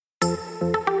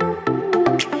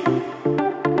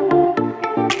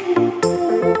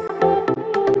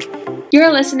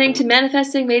You're listening to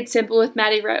Manifesting Made Simple with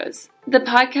Maddie Rose, the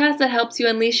podcast that helps you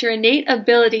unleash your innate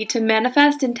ability to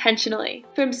manifest intentionally.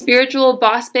 From spiritual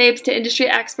boss babes to industry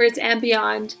experts and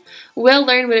beyond, we'll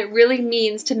learn what it really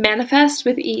means to manifest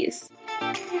with ease.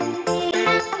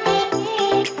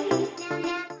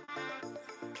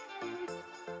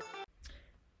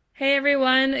 Hey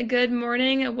everyone, good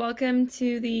morning. Welcome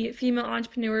to the Female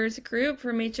Entrepreneurs group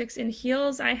for Matrix in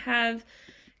Heels. I have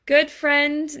good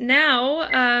friend now,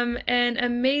 an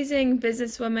amazing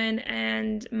businesswoman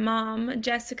and mom,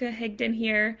 Jessica Higdon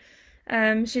here.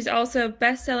 She's also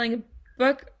best-selling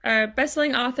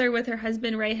author with her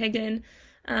husband Ray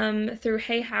Higdon through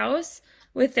Hay House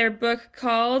with their book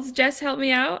called, Jess, help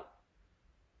me out.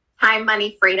 Time,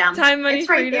 Money, Freedom. Time, Money, it's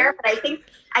right Freedom. There, but I think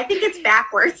it's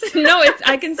backwards. No,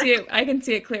 I can see it. I can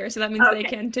see it clear, so that means okay. They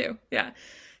can too. Yeah,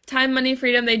 Time, Money,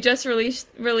 Freedom. They just released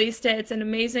it. It's an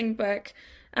amazing book.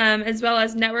 As well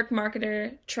as network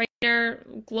marketer, trainer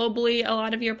globally. A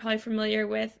lot of you are probably familiar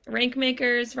with Rank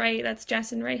Makers, right? That's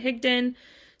Jess and Ray Higdon.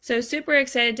 So super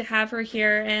excited to have her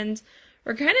here. And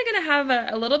we're kind of going to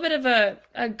have a little bit of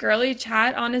a girly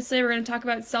chat. Honestly, we're going to talk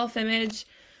about self-image.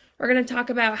 We're going to talk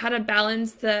about how to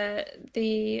balance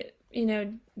the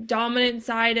dominant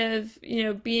side of,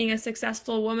 being a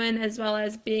successful woman, as well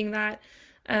as being that,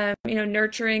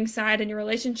 nurturing side in your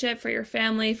relationship for your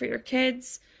family, for your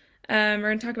kids. We're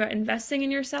going to talk about investing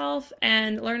in yourself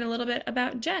and learn a little bit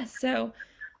about Jess. So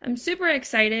I'm super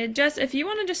excited. Jess, if you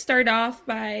want to just start off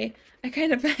by, I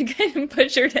kind of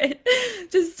butchered it,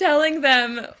 just telling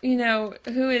them,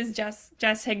 who is Jess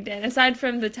Higdon, aside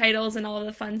from the titles and all of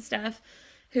the fun stuff,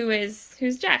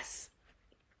 who's Jess?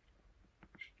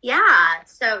 Yeah.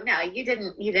 So no, you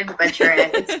didn't butcher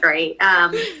it. It's great.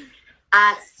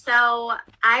 So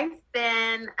I've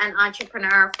been an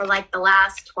entrepreneur for like the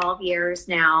last 12 years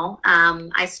now.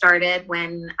 I started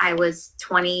when I was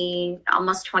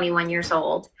almost 21 years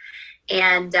old.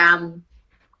 And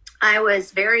I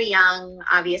was very young,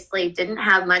 obviously didn't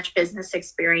have much business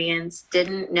experience,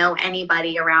 didn't know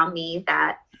anybody around me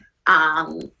that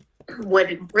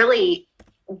would really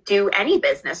do any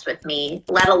business with me,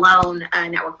 let alone a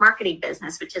network marketing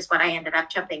business, which is what I ended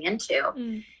up jumping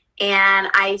into. And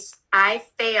I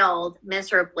failed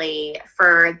miserably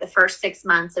for the first 6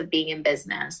 months of being in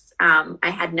business. I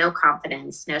had no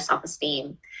confidence, no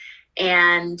self-esteem.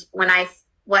 And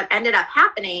what ended up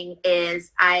happening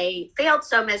is I failed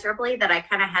so miserably that I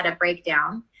kind of had a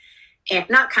breakdown. And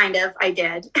I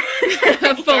did.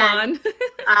 Full on.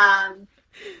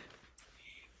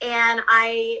 And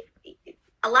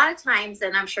a lot of times,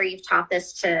 and I'm sure you've taught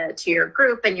this to your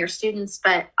group and your students,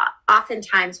 but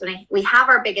oftentimes when we have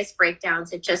our biggest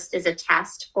breakdowns, it just is a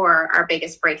test for our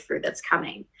biggest breakthrough that's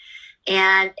coming.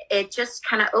 And it just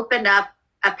kind of opened up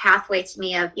a pathway to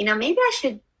me of, maybe I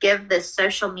should give this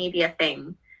social media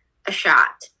thing a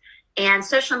shot. And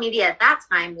social media at that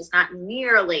time was not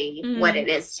nearly what it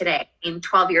is today.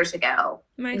 12 years ago,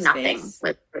 MySpace. Nothing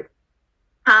was.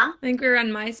 I think we were on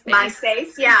MySpace.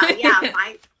 MySpace, yeah.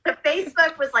 The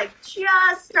Facebook was like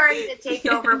just starting to take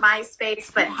over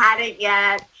MySpace, but hadn't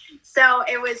yet. So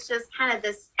it was just kind of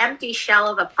this empty shell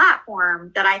of a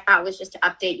platform that I thought was just to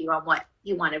update you on what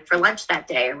you wanted for lunch that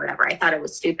day or whatever. I thought it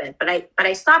was stupid, but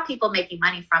I saw people making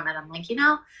money from it. I'm like, I'm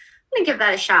going to give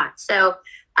that a shot. So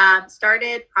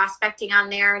started prospecting on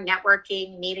there,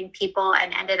 networking, meeting people,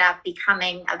 and ended up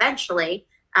becoming eventually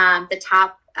the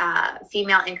top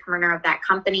female income earner of that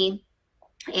company.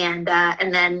 And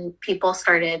then people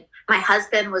started, my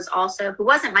husband was also, who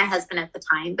wasn't my husband at the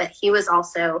time, but he was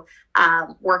also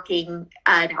working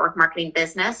a network marketing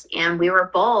business. And we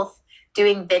were both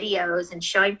doing videos and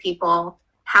showing people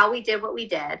how we did what we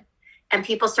did. And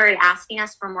people started asking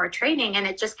us for more training. And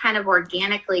it just kind of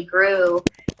organically grew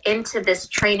into this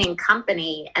training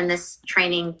company and this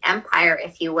training empire,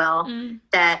 if you will,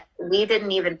 that we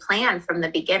didn't even plan from the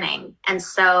beginning. And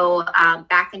so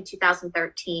back in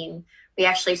 2013, we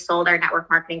actually sold our network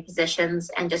marketing positions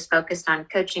and just focused on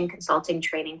coaching, consulting,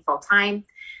 training full time.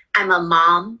 I'm a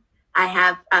mom. I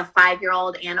have a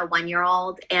 5-year-old and a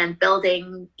 1-year-old, and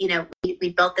building, we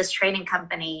built this training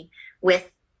company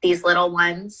with these little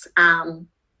ones.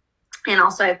 And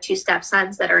also I have 2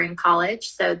 stepsons that are in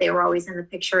college. So they were always in the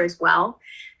picture as well.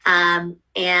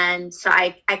 And so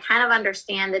I kind of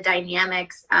understand the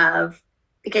dynamics of,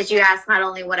 because you asked not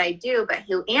only what I do, but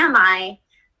who am I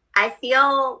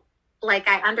feel like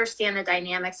I understand the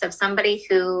dynamics of somebody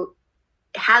who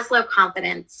has low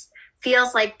confidence,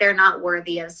 feels like they're not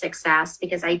worthy of success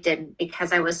because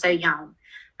I was so young.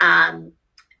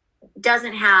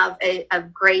 doesn't have a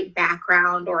great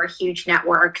background or a huge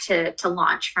network to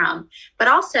launch from, but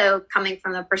also coming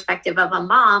from the perspective of a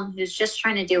mom who's just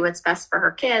trying to do what's best for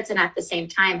her kids and at the same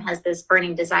time has this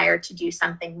burning desire to do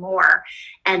something more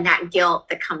and that guilt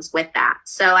that comes with that.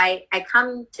 So I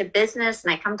come to business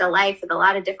and I come to life with a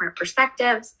lot of different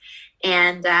perspectives,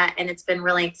 and it's been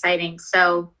really exciting.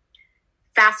 So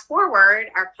fast forward,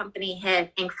 our company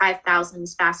hit Inc.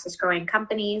 5000's fastest growing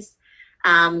companies.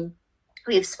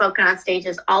 We've spoken on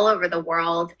stages all over the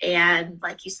world. And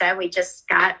like you said, we just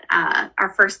got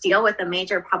our first deal with a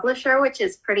major publisher, which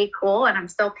is pretty cool. And I'm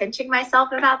still pinching myself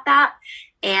about that.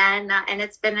 And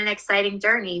it's been an exciting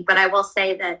journey. But I will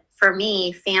say that for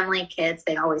me, family, kids,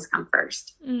 they always come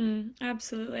first.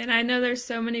 Absolutely. And I know there's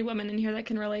so many women in here that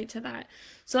can relate to that.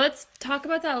 So let's talk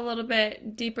about that a little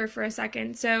bit deeper for a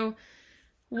second. So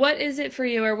what is it for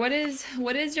you, or what is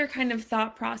your kind of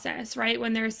thought process, right?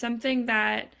 When there's something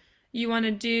that you want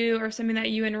to do or something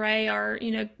that you and Ray are,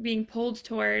 being pulled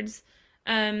towards,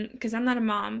 because I'm not a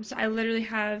mom, so I literally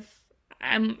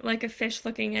I'm like a fish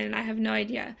looking in and I have no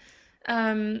idea.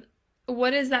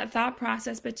 What is that thought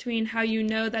process between how you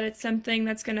know that it's something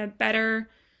that's going to better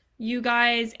you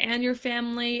guys and your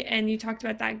family, and you talked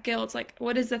about that guilt, like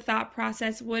what is the thought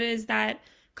process? What does that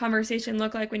conversation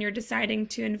look like when you're deciding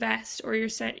to invest, or you're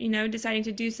deciding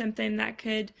to do something that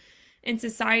could, in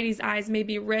society's eyes,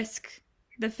 maybe risk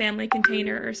the family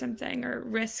container or something, or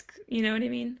risk, you know what I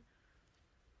mean?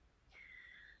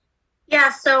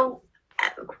 Yeah. So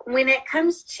when it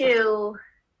comes to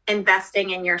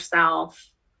investing in yourself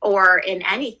or in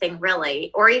anything really,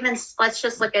 or even let's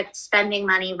just look at spending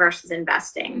money versus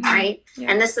investing, right? Yeah.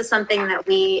 And this is something that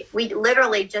we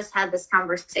literally just had this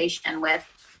conversation with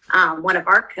one of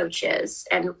our coaches.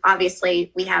 And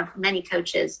obviously we have many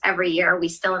coaches every year. We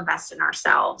still invest in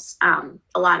ourselves,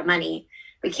 a lot of money.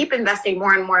 We keep investing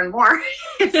more and more and more,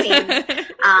 it seems.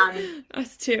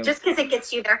 Us too. Just because it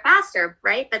gets you there faster,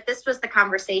 right? But this was the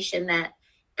conversation that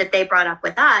they brought up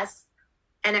with us.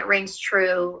 And it rings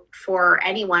true for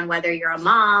anyone, whether you're a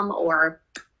mom or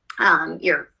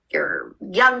you're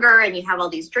younger and you have all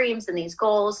these dreams and these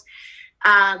goals.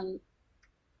 If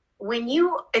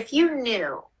you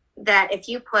knew that if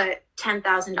you put $10,000,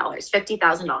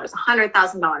 $50,000,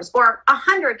 $100,000, or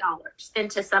 $100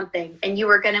 into something, and you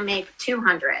were going to make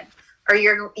 200, or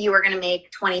you were going to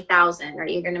make 20,000, or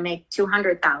you're going to make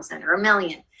 200,000 or $1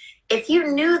 million. If you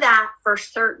knew that for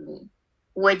certain,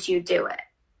 would you do it?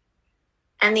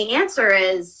 And the answer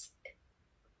is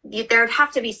there'd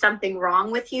have to be something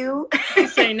wrong with you.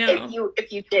 Say no.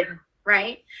 if you didn't,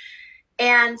 right?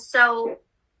 And so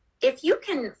if you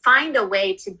can find a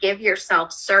way to give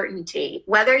yourself certainty,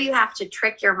 whether you have to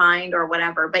trick your mind or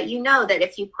whatever, but you know that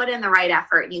if you put in the right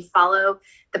effort and you follow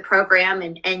the program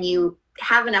and you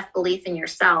have enough belief in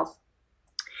yourself,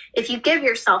 if you give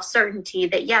yourself certainty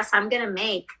that, yes, I'm going to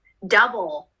make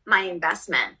double my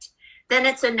investment, then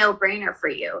it's a no-brainer for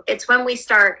you. It's when we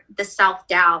start the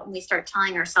self-doubt and we start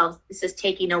telling ourselves this is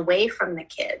taking away from the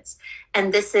kids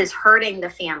and this is hurting the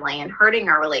family and hurting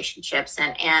our relationships,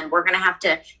 and we're going to have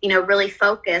to, really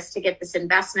focus to get this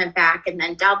investment back and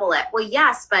then double it. Well,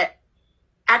 yes, but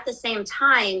at the same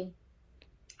time,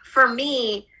 for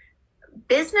me,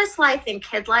 business life and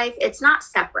kid life, it's not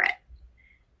separate.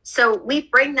 So we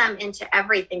bring them into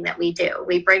everything that we do.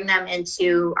 We bring them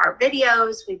into our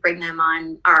videos. We bring them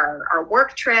on our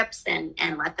work trips and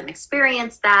let them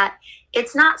experience that.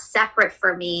 It's not separate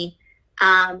for me.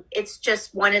 It's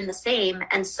just one and the same.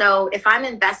 And so if I'm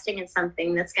investing in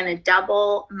something that's going to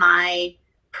double my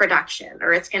production,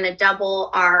 or it's going to double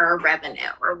our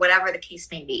revenue, or whatever the case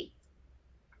may be,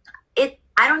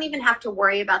 I don't even have to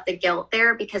worry about the guilt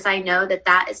there, because I know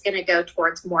that is going to go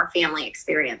towards more family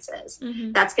experiences.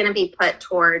 Mm-hmm. That's going to be put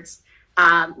towards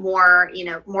more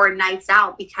nights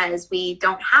out, because we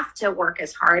don't have to work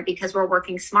as hard, because we're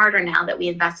working smarter now that we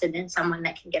invested in someone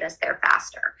that can get us there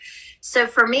faster. So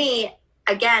for me,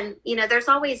 again, there's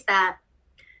always that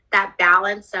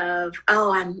balance of,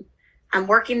 I'm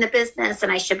working the business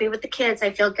and I should be with the kids,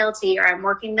 I feel guilty, or I'm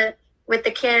working with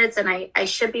the kids and I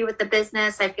should be with the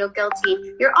business, I feel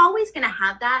guilty. You're always going to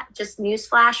have that. Just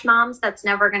newsflash, moms, that's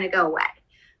never going to go away.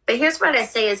 But here's what I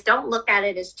say is, don't look at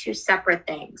it as two separate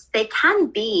things. They can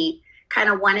be kind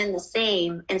of one and the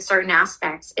same in certain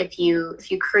aspects if you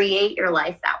create your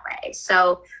life that way.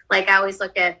 So like I always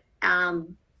look at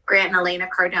Grant and Elena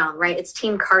Cardone, right? It's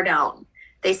Team Cardone.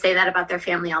 They say that about their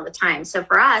family all the time. So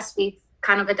for us, we've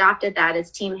kind of adopted that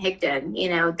as Team Higdon.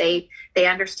 They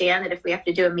understand that if we have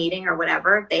to do a meeting or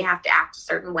whatever, they have to act a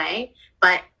certain way,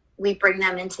 but we bring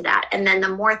them into that. And then the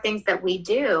more things that we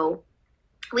do,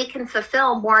 we can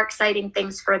fulfill more exciting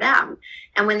things for them.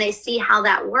 And when they see how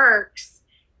that works,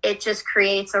 it just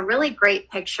creates a really great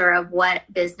picture of what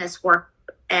business work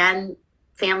and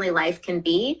family life can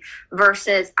be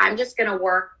versus I'm just going to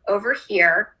work over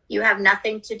here. You have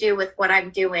nothing to do with what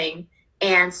I'm doing.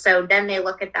 And so then they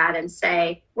look at that and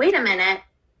say, wait a minute,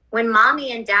 when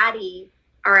mommy and daddy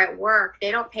are at work, they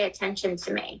don't pay attention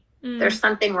to me. There's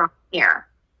something wrong here.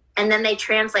 And then they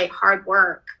translate hard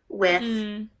work with,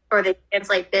 or they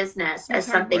translate business as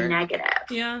something negative.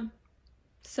 Yeah.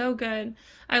 So good.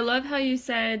 I love how you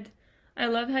said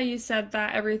that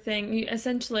everything, you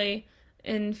essentially,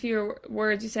 in fewer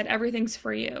words, you said everything's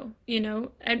for you,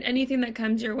 and anything that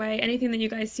comes your way, anything that you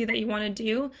guys see that you want to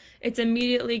do, it's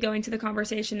immediately going to the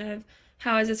conversation of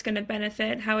how is this going to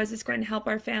benefit? How is this going to help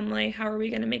our family? How are we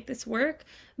going to make this work?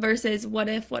 Versus what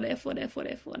if,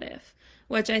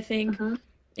 which I think,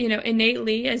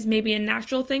 innately is maybe a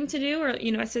natural thing to do or,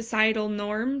 a societal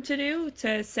norm to do,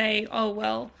 to say, oh,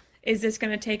 well, is this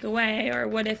going to take away? Or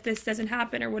what if this doesn't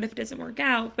happen? Or what if it doesn't work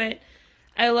out? But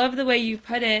I love the way you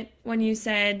put it when you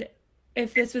said,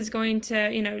 if this was going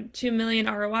to, 2 million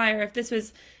ROI, or if this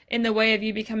was in the way of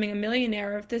you becoming a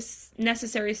millionaire, or if this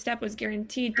necessary step was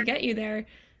guaranteed to get you there,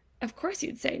 of course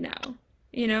you'd say no.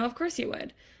 Of course you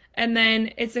would. And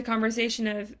then it's a conversation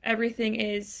of everything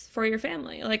is for your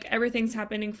family. Like everything's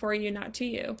happening for you, not to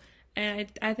you. And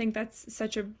I think that's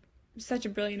such a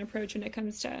brilliant approach when it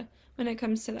comes to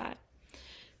that.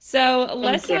 So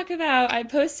let's talk about, I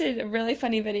posted a really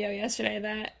funny video yesterday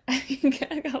that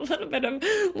I got a little bit of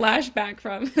lashback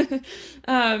from,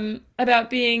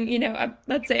 about being,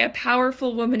 let's say a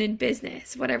powerful woman in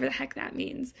business, whatever the heck that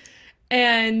means,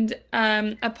 and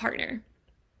a partner.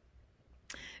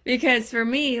 Because for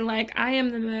me, like, I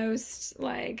am the most,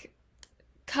 like,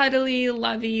 cuddly,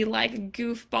 lovey, like,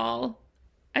 goofball,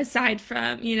 aside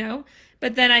from,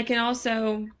 but then I can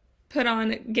also put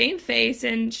on game face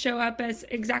and show up as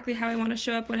exactly how I want to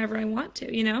show up whenever I want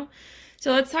to,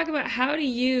 So let's talk about how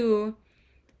is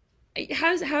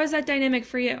that dynamic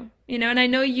for you? And I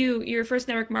know your first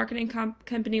network marketing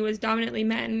company was dominantly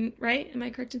men, right? Am I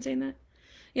correct in saying that?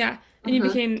 Yeah. And you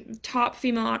became top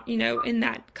female, in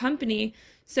that company.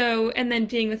 So, and then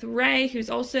being with Ray, who's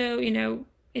also,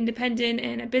 independent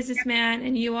and a businessman,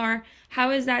 and you are,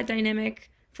 how is that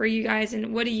dynamic for you guys?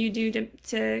 And what do you do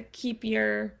to keep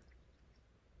the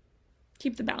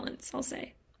balance, I'll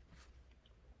say?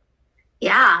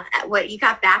 Yeah. What, you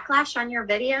got backlash on your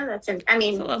video? A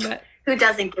little bit. Who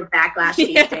doesn't get backlash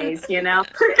these days,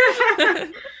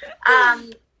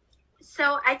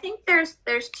 So I think there's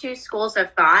two schools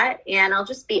of thought, and I'll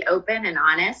just be open and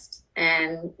honest,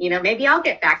 and, maybe I'll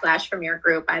get backlash from your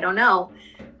group. I don't know.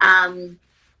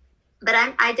 But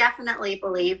I definitely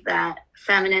believe that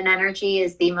feminine energy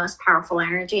is the most powerful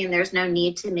energy, and there's no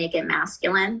need to make it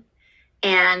masculine.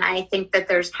 And I think that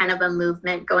there's kind of a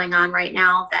movement going on right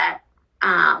now that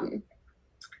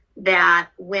that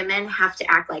women have to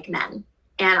act like men.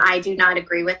 And I do not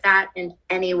agree with that in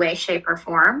any way, shape, or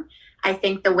form. I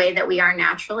think the way that we are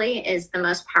naturally is the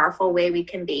most powerful way we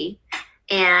can be.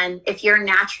 And if you're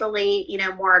naturally,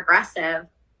 more aggressive,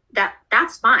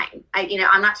 that's fine.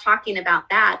 I'm not talking about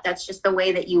that. That's just the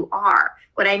way that you are.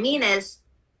 What I mean is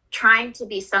trying to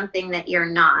be something that you're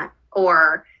not,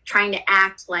 or trying to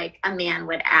act like a man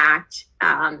would act,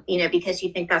 because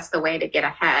you think that's the way to get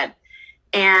ahead.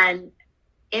 And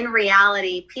in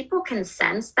reality, people can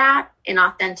sense that in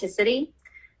authenticity,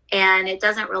 and it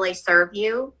doesn't really serve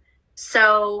you.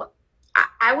 So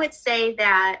I would say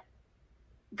that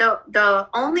the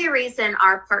only reason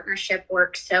our partnership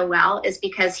works so well is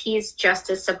because he's just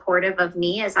as supportive of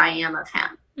me as I am of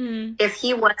him. If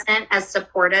he wasn't as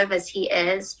supportive as he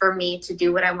is for me to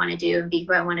do what I want to do and be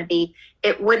who I want to be,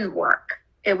 it wouldn't work.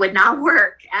 It would not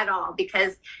work at all,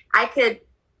 because I could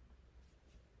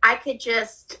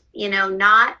just,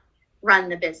 not run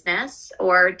the business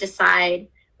or decide,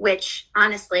 which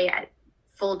honestly,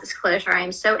 full disclosure, I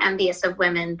am so envious of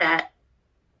women that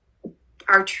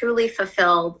are truly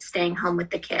fulfilled staying home with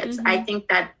the kids. I think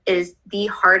that is the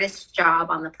hardest job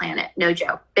on the planet. No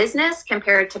joke. Business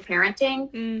compared to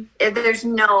parenting, there's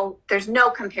no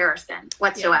comparison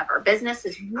whatsoever. Yeah. Business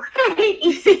is way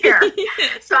easier.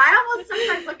 So I almost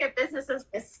sometimes look at business as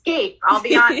escape, I'll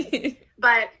be honest.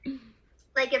 But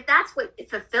like, if that's what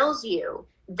fulfills you,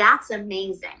 that's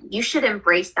amazing. You should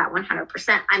embrace that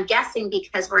 100%. I'm guessing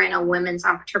because we're in a women's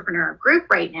entrepreneur group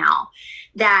right now,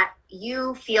 that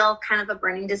you feel kind of a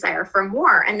burning desire for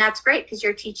more. And that's great, because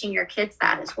you're teaching your kids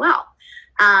that as well,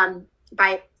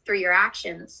 through your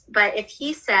actions. But if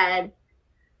he said,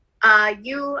 all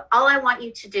I want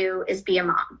you to do is be a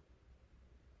mom,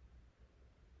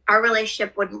 our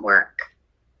relationship wouldn't work.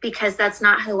 because that's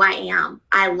not who I am.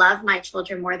 I love my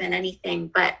children more than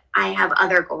anything, but I have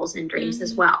other goals and dreams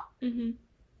as well.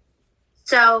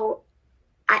 So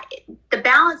the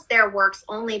balance there works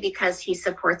only because he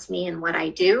supports me in what I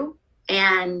do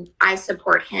and I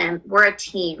support him. We're a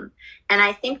team. And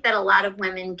I think that a lot of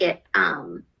women get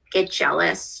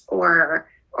jealous or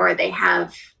they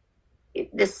have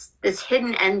this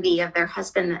hidden envy of their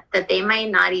husband that they might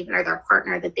not even, or their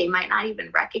partner that they might not even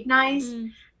recognize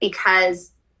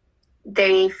because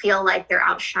they feel like they're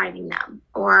outshining them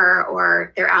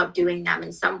or they're outdoing them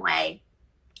in some way.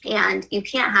 And you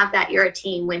can't have that. You're a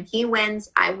team. When he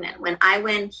wins, I win. When I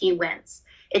win, he wins.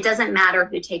 It doesn't matter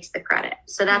who takes the credit.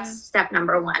 So that's step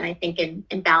number one, I think,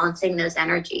 in balancing those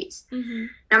energies.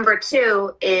 Number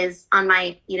two is on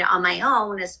my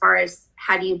own, as far as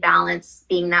how do you balance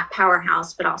being that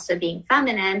powerhouse, but also being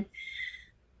feminine.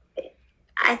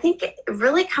 I think it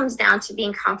really comes down to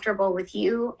being comfortable with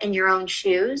you in your own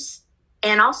shoes,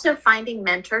 and also finding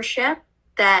mentorship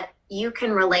that you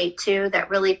can relate to, that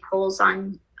really pulls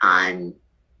on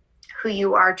who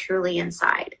you are truly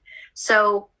inside.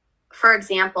 So, for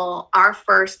example, our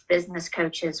first business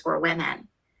coaches were women.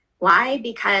 Why?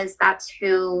 Because that's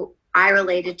who I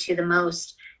related to the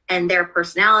most, and their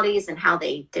personalities and how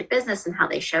they did business and how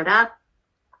they showed up.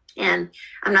 And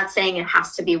I'm not saying it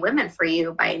has to be women for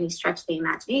you by any stretch of the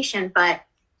imagination, but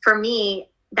for me,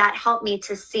 that helped me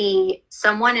to see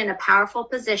someone in a powerful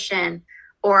position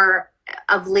or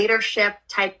of leadership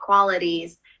type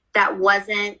qualities that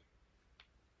wasn't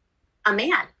a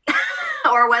man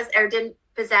or didn't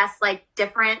possess like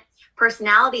different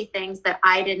personality things that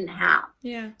I didn't have.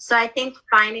 Yeah. So I think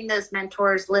finding those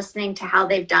mentors, listening to how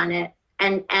they've done it,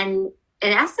 and in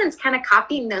essence, kind of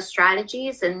copying those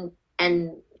strategies and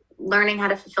learning how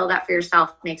to fulfill that for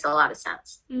yourself makes a lot of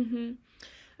sense.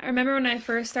 I remember when I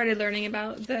first started learning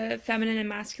about the feminine and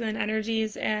masculine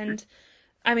energies, and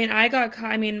I mean, I got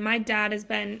caught. I mean, my dad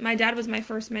was my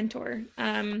first mentor,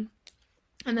 and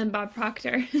then Bob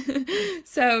Proctor.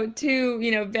 So two,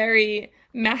 very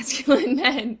masculine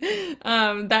men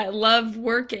that love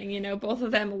working. Both of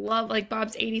them love, like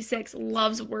Bob's 86,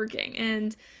 loves working,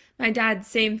 and my dad,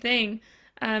 same thing.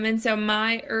 And so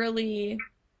my early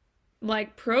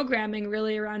like programming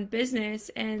really around business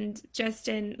and just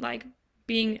in like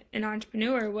being an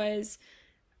entrepreneur was,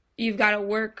 you've got to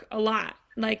work a lot.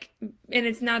 Like, and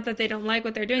it's not that they don't like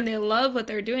what they're doing. They love what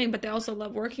they're doing, but they also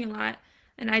love working a lot.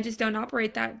 And I just don't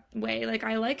operate that way. Like,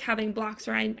 I like having blocks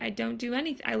where I don't do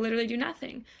anything. I literally do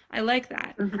nothing. I like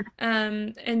that.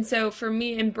 And so for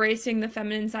me, embracing the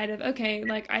feminine side of, okay,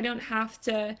 like, I don't have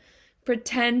to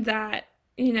pretend that,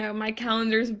 my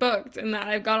calendar's booked and that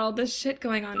I've got all this shit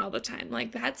going on all the time.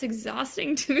 Like, that's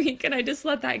exhausting to me. Can I just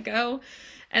let that go?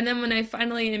 And then when I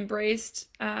finally embraced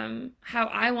how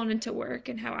I wanted to work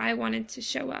and how I wanted to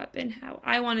show up and how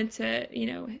I wanted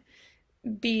to,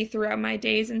 be throughout my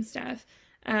days and stuff,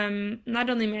 not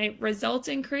only my results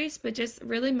increased, but just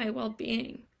really my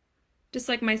well-being. Just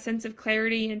like my sense of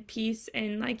clarity and peace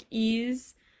and like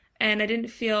ease. And I didn't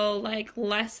feel like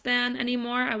less than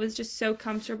anymore. I was just so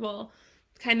comfortable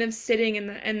kind of sitting in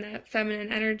the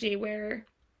feminine energy where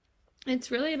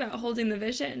it's really about holding the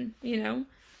vision,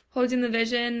 holding the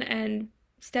vision and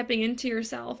stepping into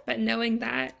yourself, but knowing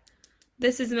that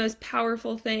this is the most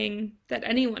powerful thing that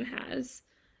anyone has.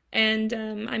 And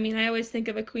I mean, I always think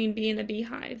of a queen bee in a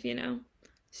beehive,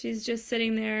 she's just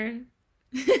sitting there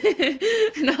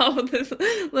and all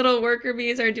the little worker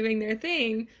bees are doing their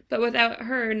thing, but without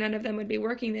her, none of them would be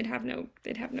working. They'd have no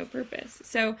purpose.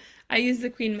 So I use the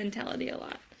queen mentality a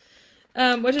lot,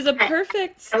 which is a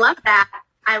perfect.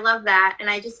 I love that. And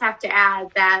I just have to add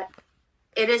that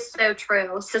it is so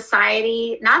true.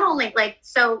 Society, not only like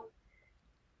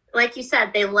you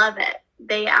said, they love it.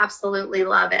 They absolutely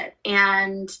love it.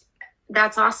 And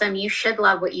that's awesome. You should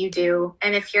love what you do.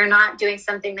 And if you're not doing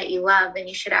something that you love, then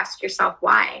you should ask yourself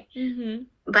why.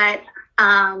 But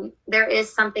there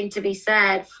is something to be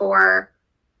said for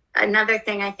another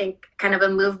thing. I think kind of a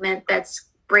movement that's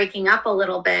breaking up a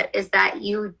little bit is that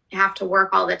you have to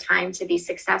work all the time to be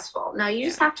successful. No, you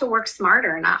just have to work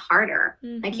smarter, not harder.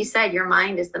 Like you said, your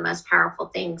mind is the most powerful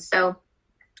thing. So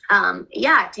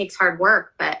it takes hard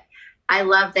work, but I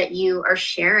love that you are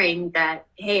sharing that,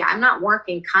 hey, I'm not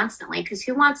working constantly, because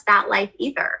who wants that life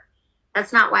either?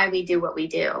 That's not why we do what we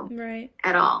do. Right.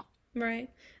 At all. Right.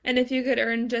 And if you could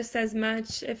earn just as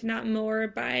much, if not more,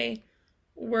 by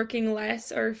working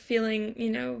less or feeling,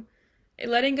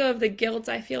 letting go of the guilt,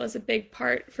 I feel, is a big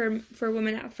part for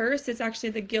women at first. It's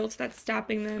actually the guilt that's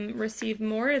stopping them receive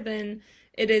more than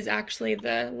it is actually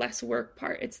the less work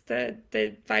part. It's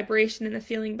the vibration and the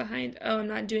feeling behind, oh, I'm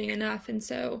not doing enough. And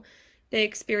so they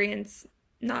experience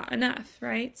not enough,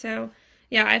 right? So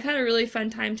yeah, I've had a really fun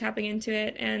time tapping into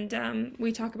it, and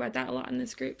we talk about that a lot in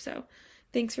this group. So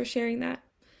thanks for sharing that.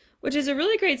 Which is a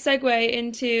really great segue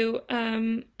into,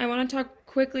 I want to talk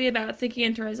quickly about thinking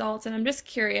into results. And I'm just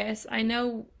curious, I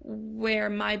know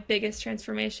where my biggest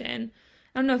transformation,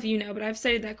 I don't know if you know, but I've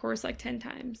studied that course like 10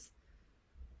 times.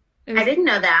 I didn't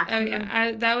know that. Oh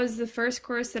yeah, that was the first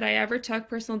course that I ever took,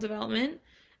 personal development.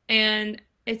 And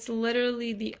it's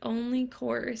literally the only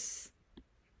course.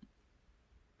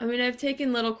 I mean, I've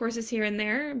taken little courses here and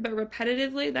there, but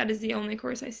repetitively, that is the only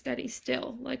course I study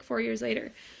still, like 4 years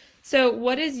later. So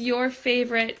what is your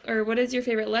favorite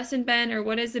lesson, Ben, or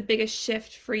what is the biggest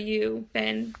shift for you,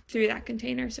 Ben, through that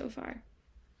container so far?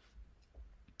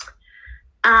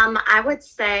 I would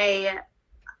say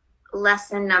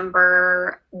lesson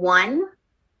number 1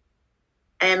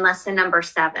 and lesson number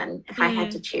 7, if I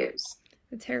had to choose.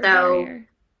 The terror barrier.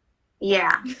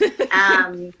 Yeah.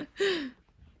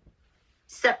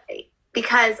 So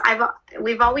because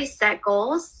we've always set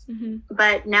goals,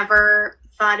 but never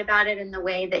thought about it in the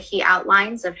way that he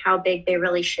outlines of how big they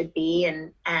really should be,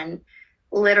 and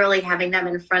literally having them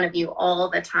in front of you all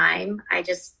the time.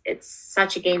 It's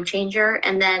such a game changer.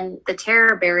 And then the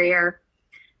terror barrier,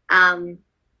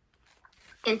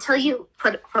 until you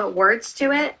put words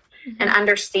to it and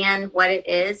understand what it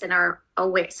is and are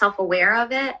self-aware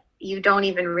of it, you don't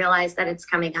even realize that it's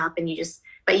coming up, and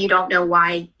but you don't know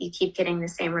why you keep getting the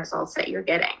same results that you're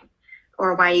getting,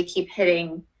 or why you keep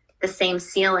hitting the same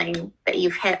ceiling that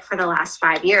you've hit for the last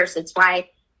 5 years. It's why,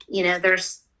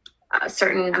 there's a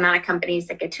certain amount of companies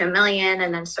that get to 1 million,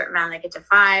 and then a certain amount that get to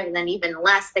 5, and then even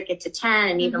less that get to 10,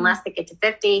 and even less that get to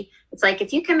 50. It's like,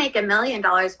 if you can make $1 million,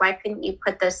 why couldn't you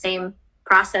put those same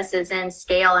processes in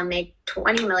scale and make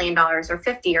 $20 million or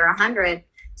 50 or 100?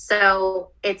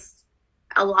 So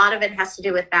a lot of it has to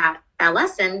do with that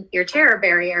lesson, your terror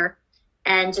barrier,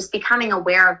 and just becoming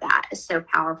aware of that is so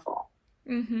powerful.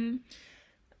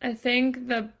 I think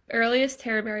the earliest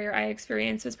terror barrier I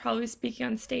experienced was probably speaking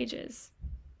on stages.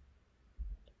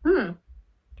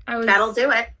 That'll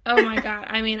do it. Oh my God.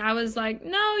 I mean, I was like,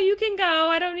 no, you can go.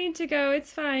 I don't need to go.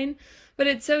 It's fine. But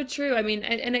it's so true. I mean,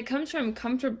 and it comes from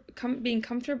being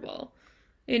comfortable,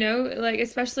 like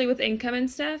especially with income and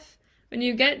stuff. When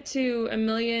you get to 1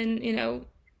 million, $1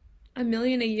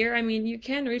 million a year, I mean, you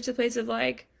can reach the place of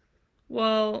like,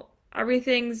 well,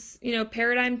 everything's,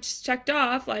 paradigm checked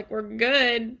off, like we're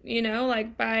good,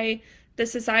 like by the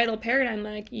societal paradigm,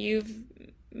 like you've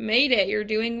made it, you're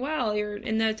doing well, you're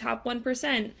in the top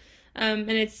 1%. And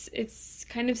it's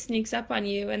kind of sneaks up on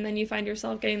you, and then you find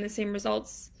yourself getting the same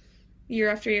results year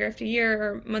after year after year,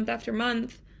 or month after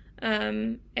month.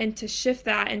 And to shift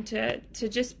that and to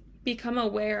just become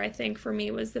aware, I think for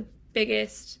me was the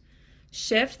biggest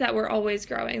shift, that we're always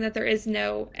growing, that there is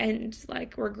no end,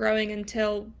 like we're growing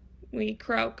until we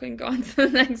croak and go on to the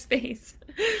next phase.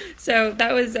 So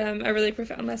that was a really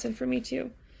profound lesson for me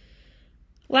too.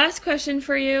 Last question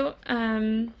for you.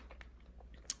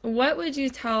 What would you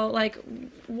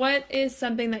what is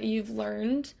something that you've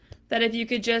learned that if you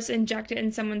could just inject it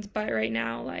in someone's butt right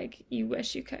now, like you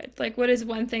wish you could? Like, what is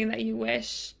one thing that you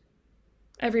wish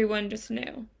everyone just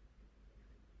knew?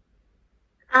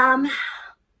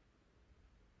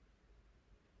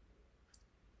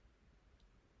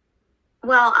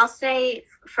 Well, I'll say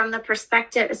from the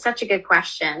perspective, it's such a good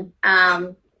question.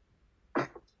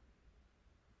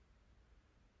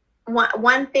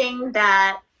 One thing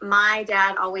that my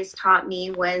dad always taught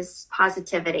me was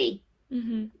positivity,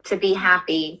 to be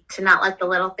happy, to not let the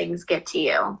little things get to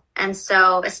you. And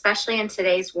so, especially in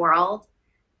today's world,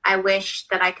 I wish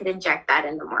that I could inject that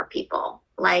into more people.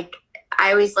 Like,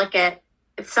 I always look at,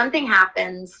 if something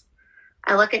happens,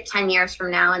 I look at 10 years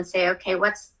from now and say, okay,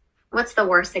 what's the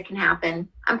worst that can happen?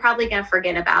 I'm probably going to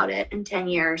forget about it in 10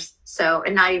 years.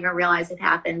 And not even realize it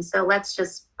happened. So let's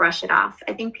just brush it off.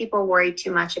 I think people worry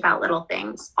too much about little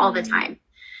things all the time.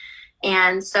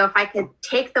 And so if I could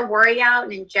take the worry out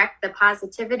and inject the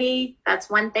positivity,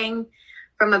 that's one thing.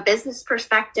 From a business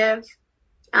perspective,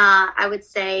 I would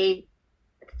say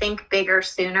think bigger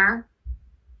sooner.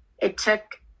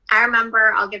 I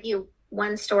remember, I'll give you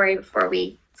one story before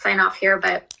we sign off here,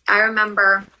 but I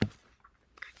remember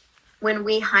when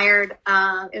we hired,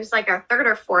 it was like our 3rd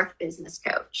or 4th business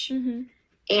coach.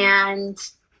 And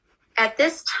at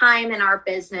this time in our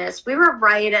business, we were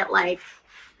right at like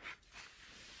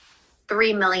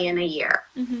 $3 million a year.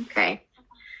 Okay.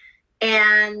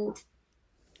 And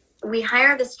we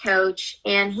hired this coach,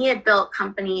 and he had built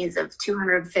companies of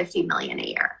 $250 million a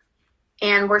year.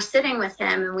 And we're sitting with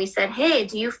him, and we said, hey,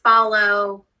 do you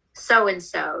follow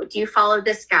so-and-so? Do you follow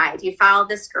this guy? Do you follow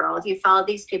this girl? Do you follow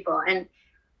these people? And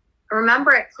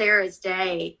remember it clear as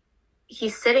day.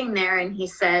 He's sitting there and he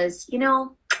says,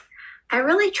 I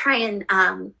really try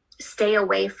and stay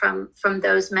away from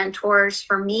those mentors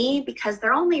for me, because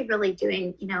they're only really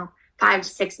doing, 5 to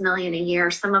 6 million a year,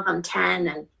 some of them 10.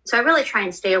 And so I really try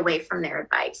and stay away from their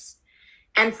advice.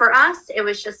 And for us, it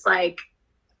was just like,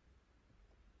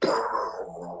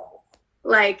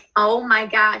 oh my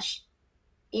gosh,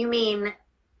 you mean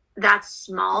that's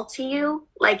small to you?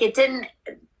 Like, it didn't,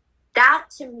 that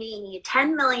to me,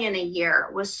 10 million a year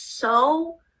was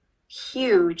so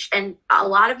huge. And a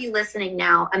lot of you listening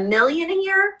now, $1 million a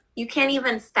year, you can't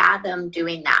even fathom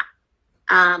doing that.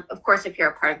 Of course, if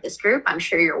you're a part of this group, I'm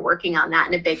sure you're working on that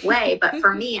in a big way. But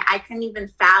for me, I couldn't even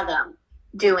fathom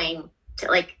doing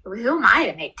who am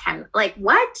I to make 10? Like,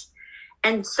 what?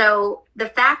 And so the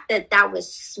fact that that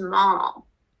was small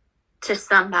to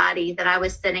somebody that I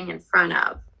was sitting in front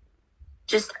of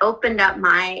just opened up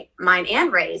my mind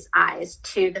and Ray's eyes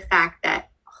to the fact that,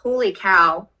 holy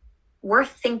cow, we're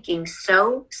thinking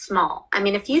so small. I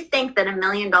mean, if you think that $1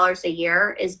 million a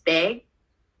year is big,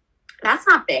 that's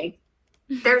not big.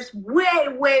 There's way,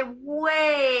 way,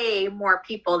 way more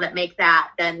people that make that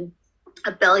than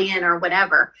 $1 billion or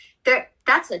whatever.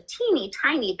 That's a teeny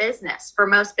tiny business for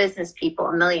most business people,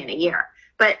 $1 million a year.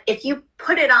 But if you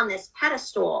put it on this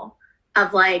pedestal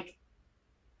of like,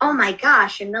 oh my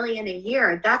gosh, $1 million a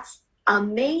year, that's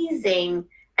amazing.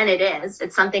 And it is.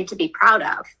 It's something to be proud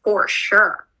of for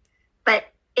sure. But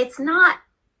it's not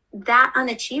that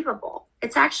unachievable.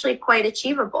 It's actually quite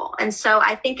achievable. And so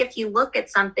I think if you look at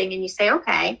something and you say,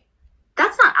 okay,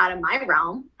 that's not out of my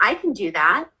realm. I can do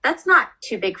that. That's not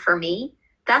too big for me.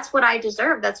 That's what I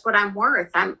deserve. That's what I'm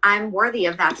worth. I'm worthy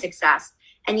of that success.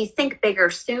 And you think bigger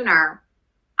sooner,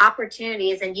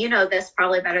 opportunities, and you know this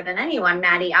probably better than anyone,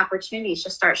 Maddie, opportunities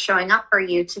just start showing up for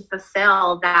you to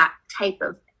fulfill that type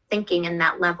of thinking and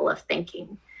that level of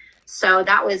thinking. So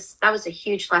that was a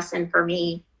huge lesson for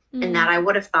me in that I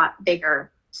would have thought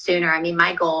bigger sooner. I mean,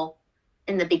 my goal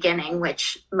in the beginning,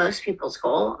 which most people's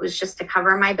goal, was just to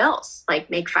cover my bills, like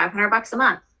make $500 a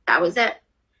month. That was it.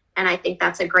 And I think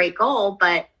that's a great goal,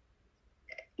 but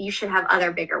you should have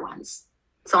other bigger ones.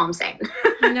 That's all I'm saying.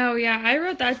 No, yeah, I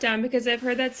wrote that down because I've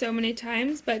heard that so many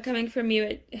times, but coming from you,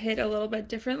 it hit a little bit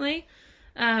differently.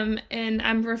 And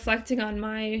I'm reflecting on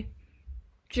my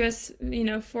just,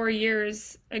 4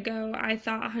 years ago, I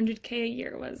thought 100K a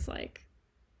year was like,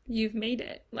 you've made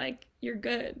it. Like, you're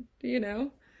good,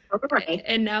 Right.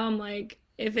 And now I'm like,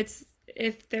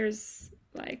 if there's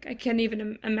like, I can't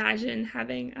even imagine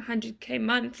having 100K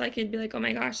month. Like, it'd be like, oh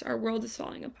my gosh, our world is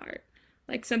falling apart.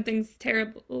 Like, something's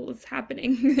terrible is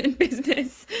happening in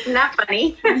business. Isn't that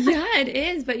funny? Yeah, it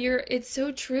is. But it's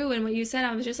so true. And what you said,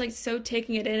 I was just like so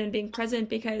taking it in and being present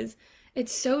because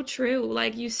it's so true.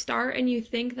 Like, you start and you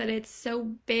think that it's so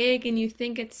big and you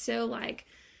think it's so like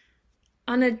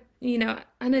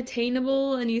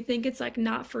unattainable, and you think it's like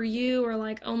not for you, or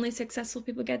like only successful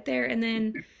people get there. And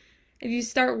then if you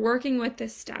start working with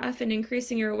this stuff and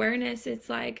increasing your awareness, it's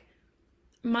like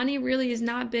money really is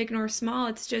not big nor small.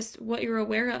 It's just what you're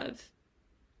aware of.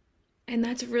 And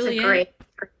that's really it's a great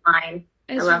line.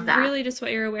 I love that. It's really just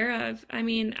what you're aware of. I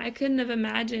mean, I couldn't have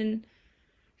imagined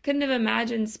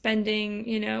spending,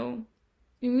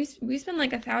 we spend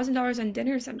like $1,000 on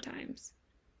dinner sometimes.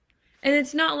 And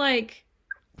it's not like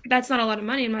that's not a lot of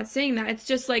money. I'm not saying that. It's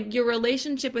just like your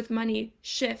relationship with money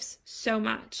shifts so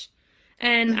much.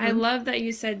 And I love that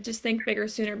you said just think bigger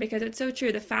sooner, because it's so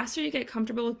true. The faster you get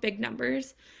comfortable with big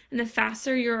numbers and the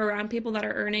faster you're around people that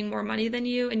are earning more money than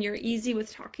you and you're easy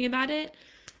with talking about it,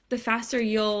 the faster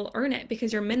you'll earn it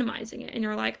because you're minimizing it. And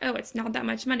you're like, oh, it's not that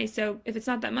much money. So if it's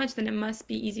not that much, then it must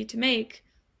be easy to make.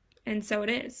 And so it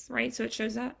is, right? So it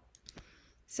shows up.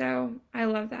 So I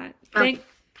love that.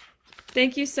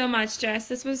 Thank you so much, Jess.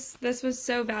 This was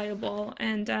so valuable.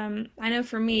 And I know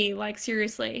for me, like,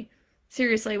 seriously,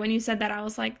 when you said that, I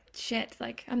was like, shit,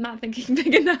 like, I'm not thinking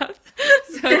big enough.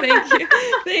 So thank you.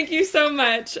 Thank you so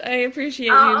much. I appreciate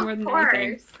you more than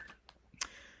anything.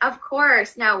 Of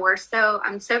course. No,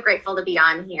 I'm so grateful to be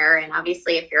on here. And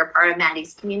obviously, if you're a part of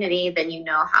Maddie's community, then you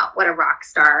know what a rock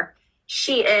star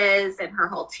she is and her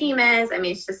whole team is. I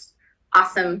mean, it's just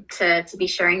awesome to be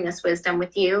sharing this wisdom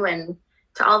with you. And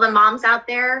to all the moms out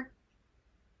there,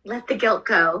 let the guilt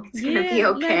go. It's going to be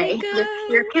okay.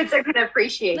 Your kids are going to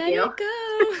appreciate you. Let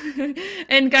it go.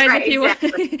 And guys, right,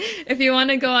 if you want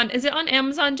to go on, is it on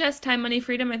Amazon, Jess? Time, Money,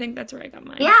 Freedom? I think that's where I got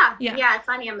mine. Yeah, it's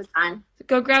on Amazon.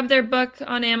 Go grab their book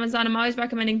on Amazon. I'm always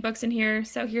recommending books in here.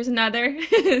 So here's another,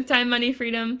 Time, Money,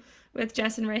 Freedom with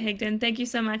Jess and Ray Higdon. Thank you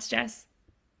so much, Jess.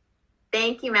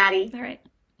 Thank you, Maddie. All right.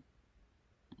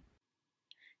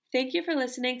 Thank you for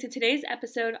listening to today's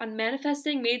episode on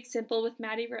Manifesting Made Simple with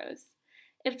Maddie Rose.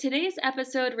 If today's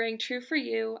episode rang true for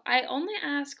you, I only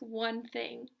ask one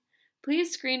thing.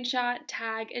 Please screenshot,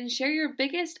 tag, and share your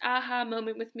biggest aha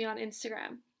moment with me on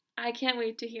Instagram. I can't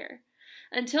wait to hear.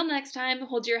 Until next time,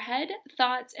 hold your head,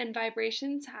 thoughts, and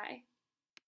vibrations high.